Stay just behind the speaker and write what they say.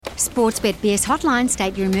Sportsbet BS hotline,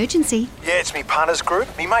 state your emergency. Yeah, it's me punters group.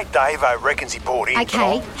 Me mate Davo reckons he bought in.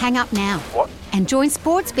 Okay, hang up now. What? And join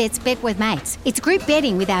Sportsbet's Bet with Mates. It's group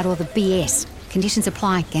betting without all the BS. Conditions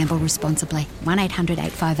apply. Gamble responsibly.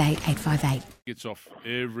 1-800-858-858. Gets off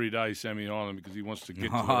every day, Sammy Hyland, because he wants to get to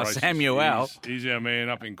the races. Samuel. He's our man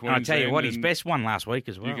up in Queensland. I'll tell you what, his best one last week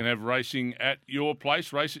as well. You can have racing at your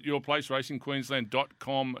place. Race at your place,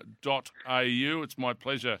 racingqueensland.com.au. It's my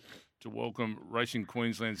pleasure to welcome Racing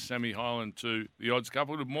Queensland's Sammy Hyland to the Odds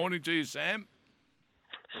Couple. Good morning to you, Sam.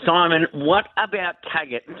 Simon, what about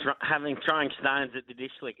Taggart throwing stones at the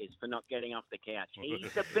dish lickers for not getting off the couch?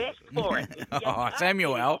 He's the best for it.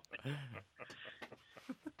 Samuel.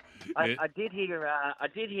 I did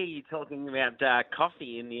hear you talking about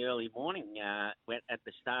coffee in the early morning at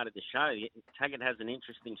the start of the show. Taggart has an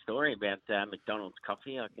interesting story about McDonald's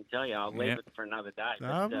coffee. I can tell you. I'll leave it for another day.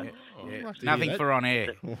 Nothing for on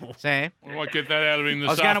air. Sam? We might get that out of him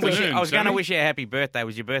this afternoon. I was going to wish you a happy birthday. It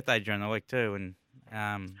was your birthday during the week too. And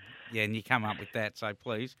and you come up with that, so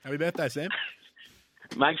please. Happy birthday, Sam.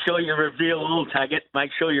 Make sure you reveal all, Taggart.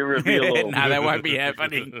 Make sure you reveal all. No, that won't be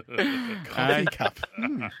happening. Coffee cup.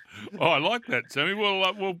 Oh, I like that, Sammy.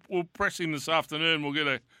 We'll press him this afternoon. We'll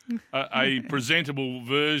get a presentable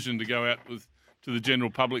version to go out to the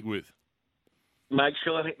general public with. Make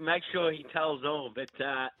sure he tells all. But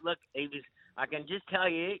look, I can just tell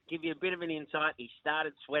you, give you a bit of an insight. He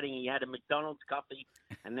started sweating. He had a McDonald's coffee,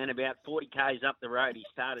 and then about 40 k's up the road, he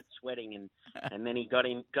started sweating, and then he got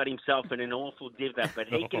himself in an awful dither. But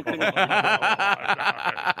he can finish.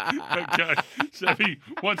 Okay, Sammy,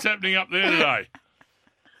 what's happening up there today?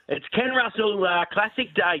 It's Ken Russell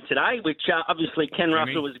Classic Day today, which obviously Ken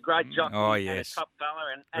Russell was a great jockey and a top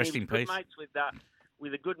fella, and Rest he in was good peace. mates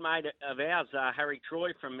with a good mate of ours, Harry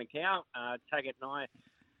Troy from Macau. Taggart and I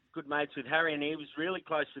good mates with Harry, and he was really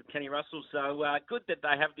close with Kenny Russell. So good that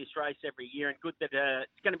they have this race every year, and good that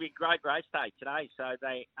it's going to be a great race day today. So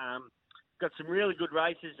they got some really good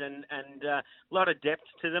races and a lot of depth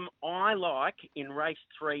to them. I like in race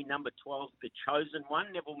 3, number 12, the Chosen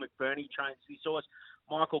One. Neville McBurney trains this horse.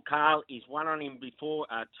 Michael Carl is one on him before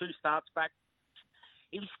 2 starts back.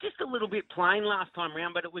 He was just a little bit plain last time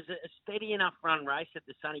round, but it was a steady enough run race at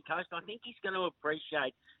the Sunny Coast. I think he's going to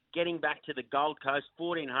appreciate getting back to the Gold Coast,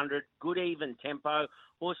 1400, good even tempo.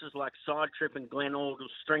 Horses like Side Trip and Glen Ord will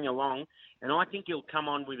string along, and I think he'll come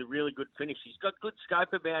on with a really good finish. He's got good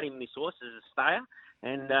scope about him, this horse, as a stayer,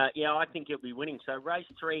 and I think he'll be winning. So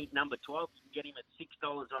race 3, number 12, you can get him at $6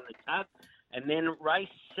 on the tab, and then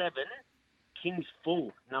race 7, King's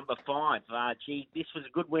Full, number 5. This was a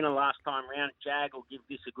good winner last time round. Jag will give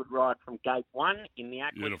this a good ride from gate 1 in the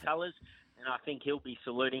aqua colours, and I think he'll be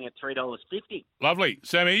saluting at $3.50. Lovely.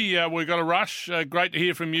 Sammy, we've got a rush. Great to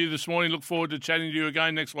hear from you this morning. Look forward to chatting to you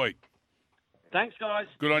again next week. Thanks, guys.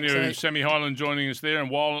 Good on you, Sammy Hyland, joining us there. And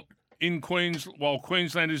while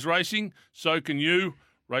Queensland is racing, so can you.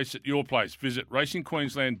 Race at your place. Visit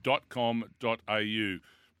racingqueensland.com.au.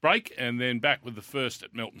 Break, and then back with the first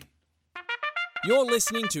at Melton. You're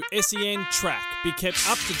listening to SEN Track. Be kept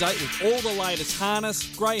up to date with all the latest harness,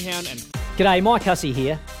 greyhound and... G'day, Mike Hussey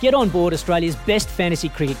here. Get on board Australia's best fantasy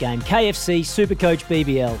cricket game, KFC Supercoach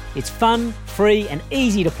BBL. It's fun, free and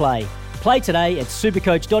easy to play. Play today at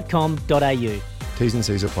supercoach.com.au. T's and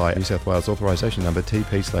C's apply. New South Wales authorisation number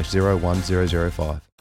TP/01005.